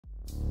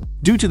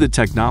Due to the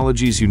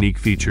technology's unique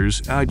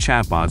features, AI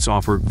chatbots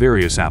offer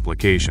various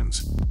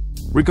applications.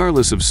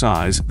 Regardless of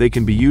size, they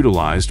can be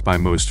utilized by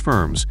most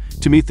firms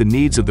to meet the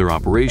needs of their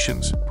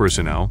operations,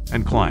 personnel,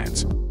 and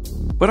clients.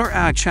 But are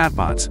AI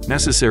chatbots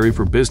necessary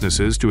for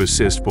businesses to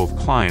assist both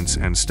clients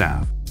and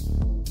staff?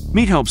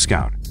 Meet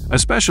HelpScout, a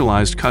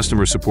specialized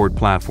customer support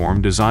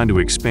platform designed to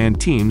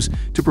expand teams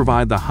to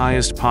provide the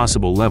highest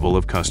possible level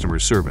of customer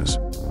service.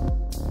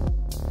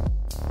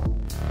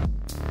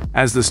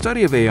 As the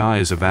study of AI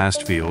is a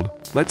vast field,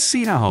 let's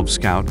see how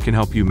HelpScout can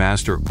help you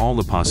master all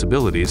the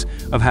possibilities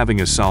of having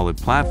a solid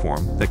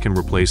platform that can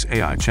replace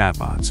AI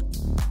chatbots.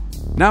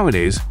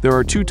 Nowadays, there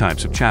are two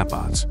types of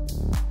chatbots.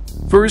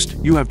 First,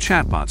 you have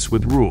chatbots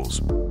with rules.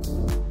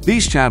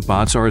 These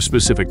chatbots are a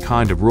specific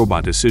kind of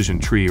robot decision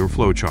tree or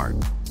flowchart.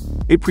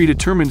 A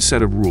predetermined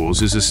set of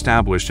rules is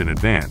established in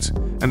advance,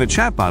 and the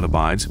chatbot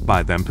abides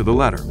by them to the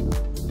letter.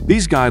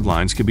 These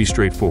guidelines can be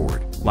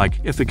straightforward, like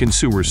if the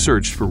consumer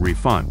searched for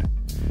refund,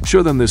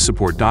 show them this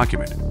support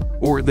document,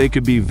 or they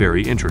could be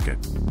very intricate.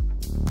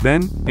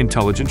 Then,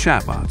 intelligent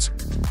chatbots.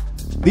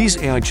 These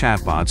AI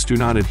chatbots do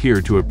not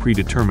adhere to a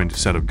predetermined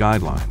set of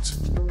guidelines.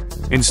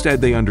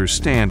 Instead, they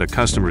understand a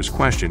customer's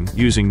question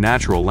using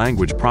natural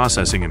language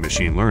processing and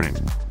machine learning,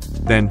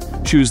 then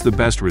choose the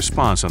best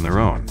response on their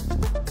own.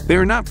 They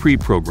are not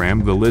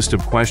pre-programmed with a list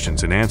of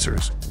questions and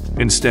answers.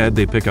 Instead,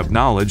 they pick up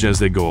knowledge as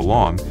they go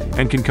along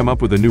and can come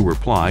up with a new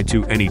reply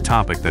to any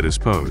topic that is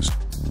posed.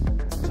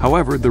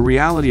 However, the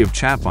reality of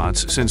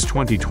chatbots since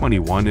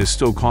 2021 is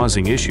still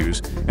causing issues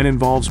and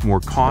involves more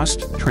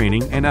cost,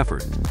 training, and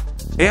effort.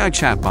 AI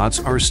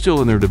chatbots are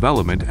still in their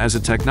development as a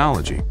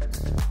technology.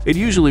 It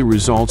usually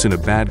results in a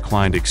bad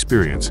client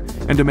experience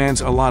and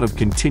demands a lot of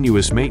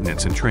continuous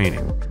maintenance and training.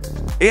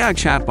 AI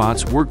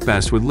chatbots work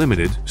best with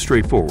limited,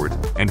 straightforward,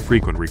 and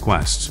frequent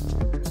requests.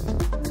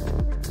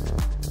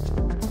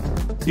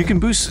 You can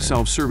boost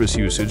self-service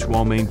usage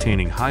while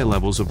maintaining high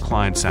levels of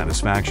client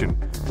satisfaction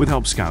with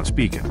HelpScout's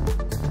Beacon.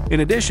 In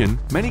addition,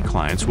 many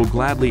clients will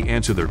gladly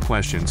answer their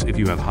questions if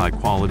you have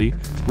high-quality,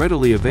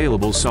 readily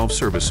available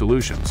self-service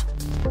solutions.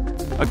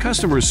 A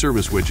customer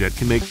service widget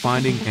can make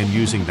finding and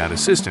using that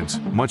assistance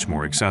much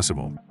more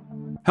accessible.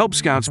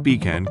 HelpScout's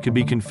Beacon can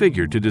be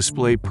configured to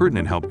display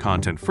pertinent help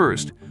content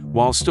first,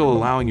 while still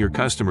allowing your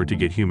customer to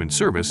get human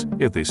service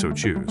if they so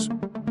choose.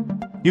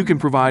 You can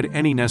provide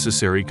any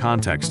necessary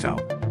context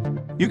help.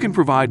 You can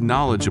provide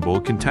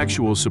knowledgeable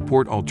contextual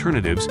support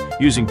alternatives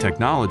using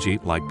technology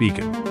like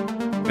Beacon.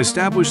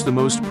 Establish the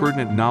most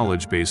pertinent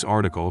knowledge base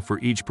article for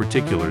each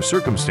particular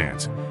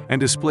circumstance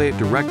and display it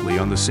directly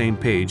on the same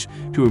page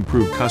to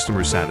improve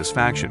customer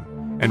satisfaction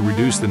and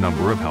reduce the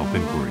number of help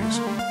inquiries.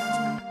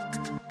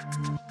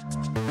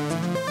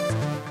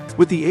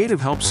 With the aid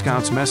of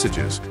HelpScout's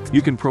messages,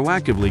 you can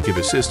proactively give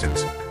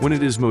assistance when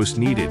it is most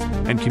needed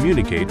and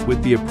communicate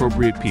with the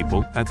appropriate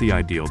people at the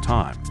ideal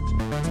time.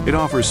 It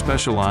offers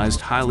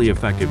specialized, highly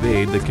effective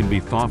aid that can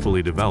be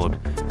thoughtfully developed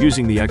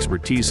using the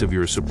expertise of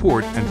your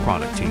support and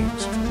product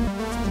teams.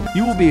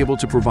 You will be able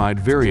to provide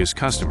various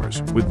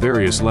customers with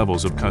various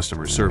levels of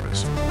customer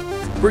service.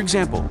 For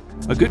example,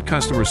 a good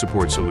customer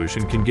support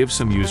solution can give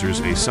some users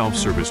a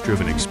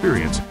self-service-driven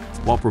experience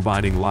while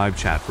providing live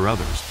chat for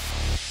others.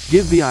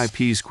 Give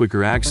VIPs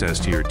quicker access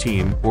to your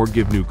team or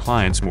give new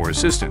clients more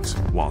assistance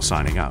while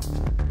signing up.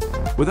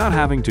 Without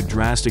having to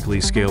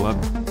drastically scale up,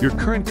 your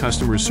current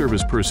customer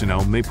service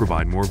personnel may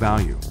provide more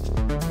value.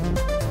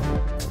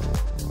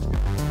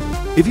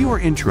 If you are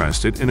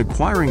interested in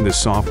acquiring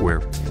this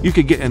software, you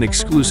can get an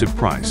exclusive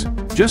price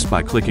just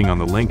by clicking on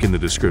the link in the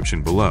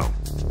description below.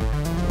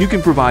 You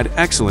can provide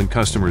excellent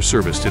customer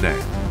service today.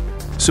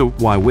 So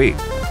why wait?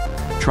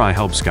 Try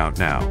HelpScout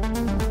now.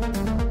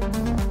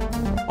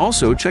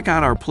 Also, check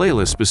out our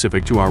playlist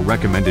specific to our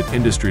recommended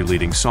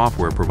industry-leading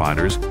software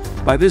providers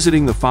by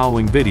visiting the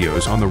following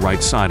videos on the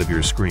right side of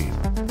your screen.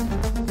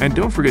 And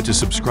don't forget to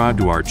subscribe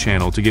to our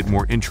channel to get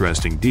more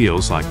interesting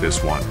deals like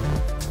this one.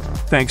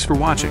 Thanks for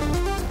watching.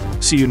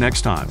 See you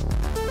next time.